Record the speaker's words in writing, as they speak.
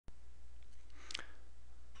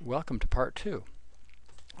Welcome to part 2.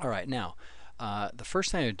 Alright, now the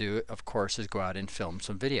first thing to do, of course, is go out and film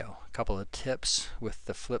some video. A couple of tips with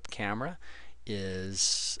the flip camera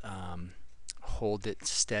is hold it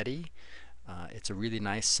steady. It's a really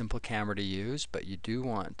nice simple camera to use, but you do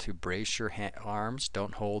want to brace your arms.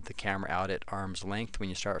 Don't hold the camera out at arm's length when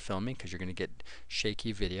you start filming because you're going to get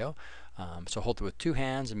shaky video. So hold it with two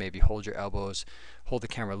hands and maybe hold your elbows, hold the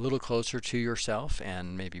camera a little closer to yourself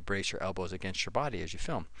and maybe brace your elbows against your body as you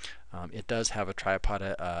film. It does have a tripod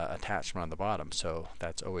attachment on the bottom, so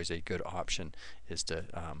that's always a good option, is to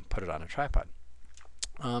put it on a tripod.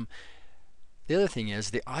 The other thing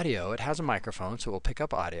is the audio. It has a microphone, so it will pick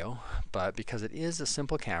up audio, but because it is a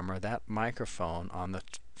simple camera, that microphone on the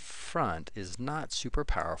front is not super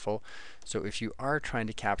powerful. So if you are trying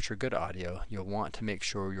to capture good audio, you'll want to make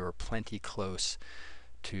sure you're plenty close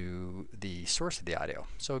to the source of the audio.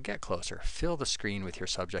 So get closer. Fill the screen with your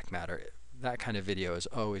subject matter. That kind of video is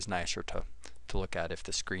always nicer to look at if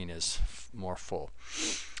the screen is more full.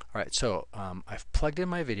 Alright, so I've plugged in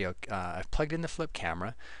my video. I've plugged in the flip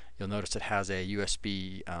camera. You'll notice it has a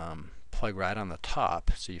USB plug right on the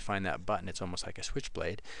top, so you find that button, it's almost like a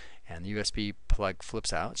switchblade, and the USB plug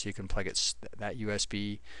flips out, so you can plug that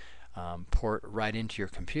USB port right into your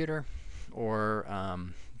computer, or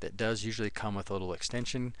that does usually come with a little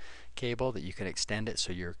extension cable that you can extend it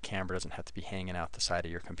so your camera doesn't have to be hanging out the side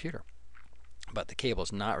of your computer. But the cable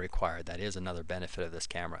is not required. That is another benefit of this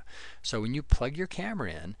camera. So when you plug your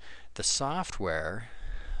camera in, the software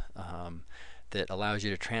that allows you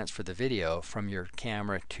to transfer the video from your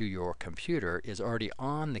camera to your computer is already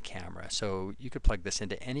on the camera. So you could plug this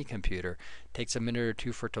into any computer. It takes a minute or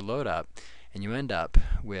two for it to load up, and you end up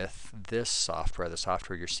with this software, the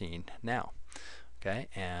software you're seeing now. Okay,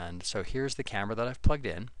 and so here's the camera that I've plugged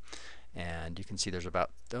in, and you can see there's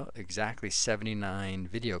about exactly 79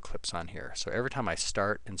 video clips on here. So every time I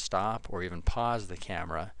start and stop or even pause the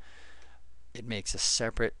camera, it makes a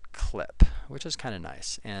separate clip, which is kind of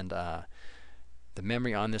nice. And the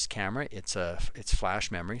memory on this camera, it's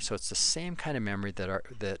flash memory, so it's the same kind of memory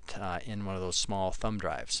that in one of those small thumb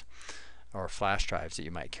drives or flash drives that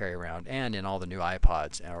you might carry around, and in all the new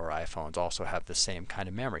iPods or iPhones also have the same kind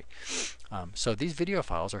of memory. So these video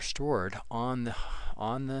files are stored on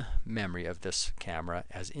the memory of this camera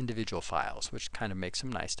as individual files, which kind of makes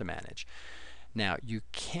them nice to manage. Now you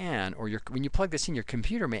can, or when you plug this in, your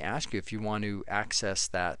computer may ask you if you want to access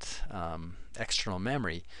that external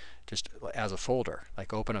memory just as a folder.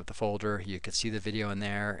 Like open up the folder, you could see the video in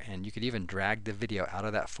there, and you could even drag the video out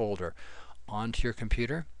of that folder onto your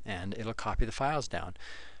computer and it'll copy the files down.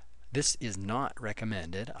 This is not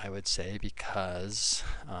recommended, I would say, because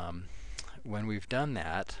when we've done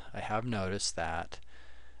that, I have noticed that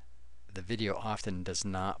the video often does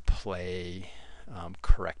not play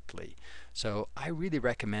correctly. So I really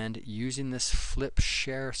recommend using this flip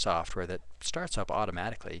share software that starts up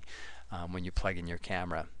automatically when you plug in your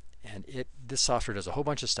camera. And this software does a whole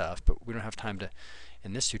bunch of stuff, but we don't have time to,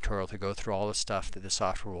 in this tutorial, to go through all the stuff that the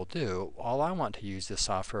software will do. All I want to use this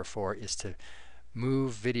software for is to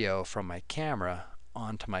move video from my camera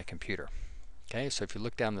onto my computer. Okay, so if you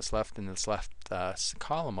look down this left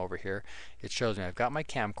column over here, it shows me I've got my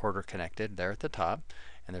camcorder connected there at the top,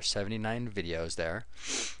 and there's 79 videos there.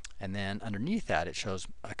 And then underneath that, it shows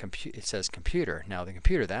it says computer. Now the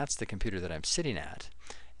computer, that's the computer that I'm sitting at.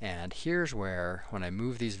 And here's where, when I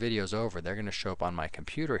move these videos over, they're going to show up on my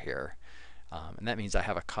computer here. And that means I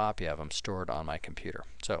have a copy of them stored on my computer.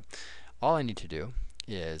 So all I need to do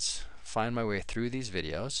is find my way through these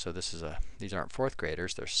videos. So these aren't fourth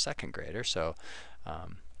graders, they're second graders. So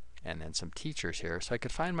and then some teachers here. So I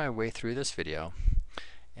could find my way through this video,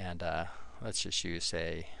 and let's just use,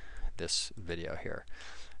 say, this video here.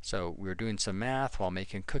 So we were doing some math while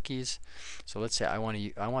making cookies. So let's say I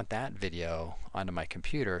want that video onto my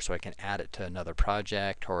computer so I can add it to another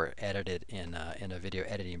project or edit it in a video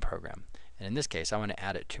editing program. And in this case, I want to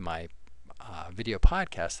add it to my video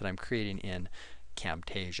podcast that I'm creating in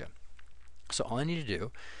Camtasia. So all I need to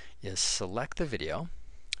do is select the video.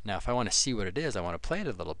 Now if I want to see what it is, I want to play it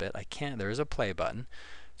a little bit, I can. There is a play button,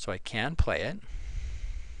 so I can play it.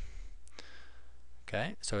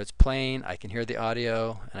 Okay, so it's playing. I can hear the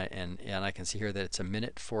audio, and I can see here that it's 1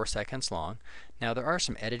 minute 4 seconds long. Now there are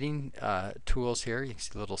some editing tools here. You can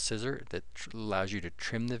see the little scissor that allows you to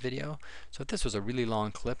trim the video. So if this was a really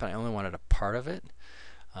long clip and I only wanted a part of it,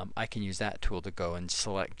 I can use that tool to go and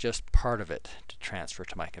select just part of it to transfer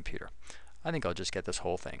to my computer. I think I'll just get this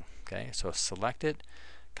whole thing. Okay, so select it,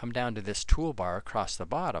 come down to this toolbar across the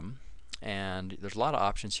bottom, and there's a lot of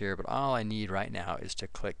options here, but all I need right now is to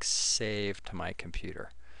click Save to my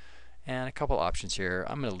computer. And a couple options here.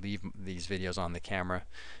 I'm going to leave these videos on the camera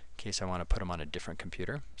in case I want to put them on a different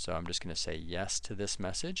computer. So I'm just going to say yes to this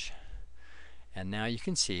message. And now you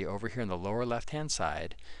can see over here in the lower left hand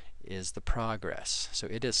side is the progress. So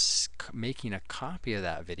it is making a copy of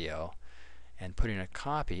that video and putting a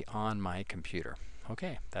copy on my computer.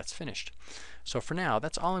 Okay, that's finished. So for now,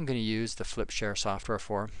 that's all I'm going to use the Flip Share software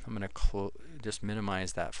for. I'm going to just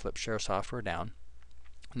minimize that Flip Share software down.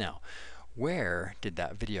 Now, where did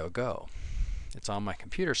that video go? It's on my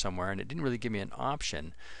computer somewhere, and it didn't really give me an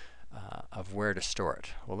option of where to store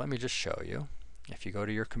it. Well, let me just show you. If you go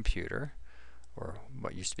to your computer, or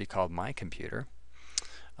what used to be called My Computer,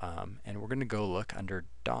 and we're going to go look under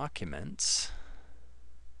Documents.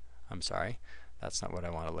 I'm sorry, that's not what I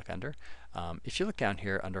want to look under. If you look down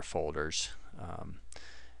here under Folders,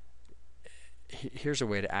 here's a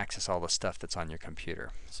way to access all the stuff that's on your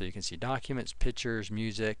computer. So you can see Documents, Pictures,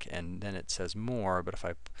 Music, and then it says More, but if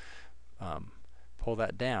I pull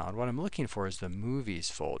that down, what I'm looking for is the Movies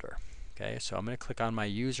folder. Okay, so I'm going to click on my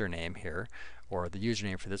username here, or the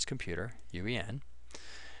username for this computer, UEN.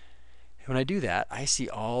 When I do that, I see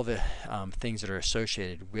all the things that are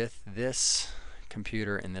associated with this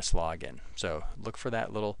computer and this login. So look for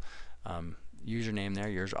that little username there.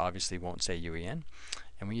 Yours obviously won't say UEN.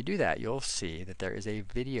 And when you do that, you'll see that there is a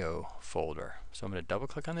video folder. So I'm going to double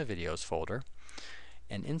click on the videos folder,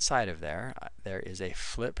 and inside of there is a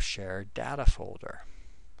Flip Share data folder.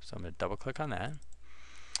 So I'm going to double click on that,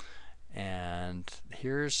 and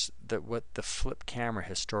here's what the flip camera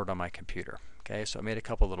has stored on my computer. Okay, so I made a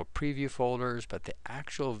couple little preview folders, but the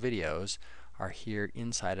actual videos are here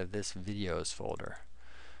inside of this videos folder.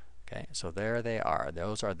 Okay, so there they are.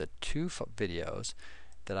 Those are the two videos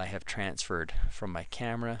that I have transferred from my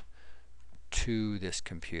camera to this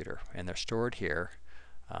computer, and they're stored here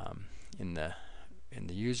in the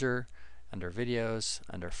user, under videos,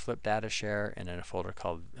 under Flip Data Share, and in a folder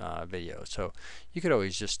called videos. So you could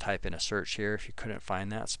always just type in a search here if you couldn't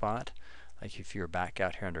find that spot. Like if you were back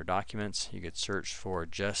out here under Documents, you could search for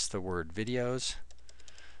just the word videos,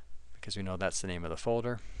 because we know that's the name of the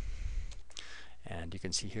folder. And you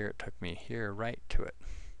can see here it took me here right to it.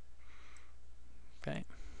 Okay,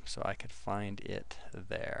 so I could find it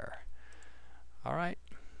there. Alright,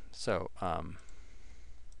 so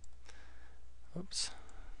oops,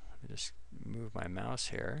 let me just move my mouse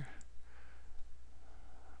here.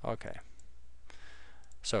 Okay,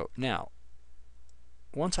 so now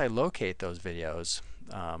once I locate those videos,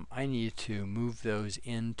 I need to move those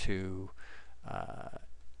into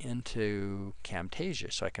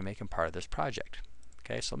Camtasia so I can make them part of this project.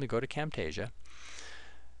 Okay, so let me go to Camtasia,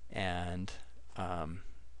 and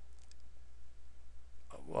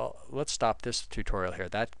well, let's stop this tutorial here.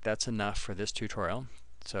 That's enough for this tutorial.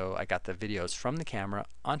 So I got the videos from the camera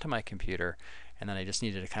onto my computer, and then I just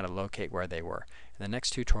needed to kind of locate where they were. In the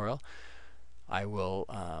next tutorial, I will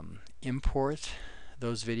import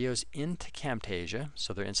those videos into Camtasia,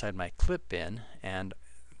 so they're inside my clip bin, and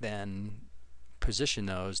then position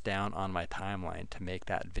those down on my timeline to make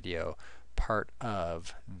that video part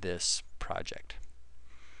of this project.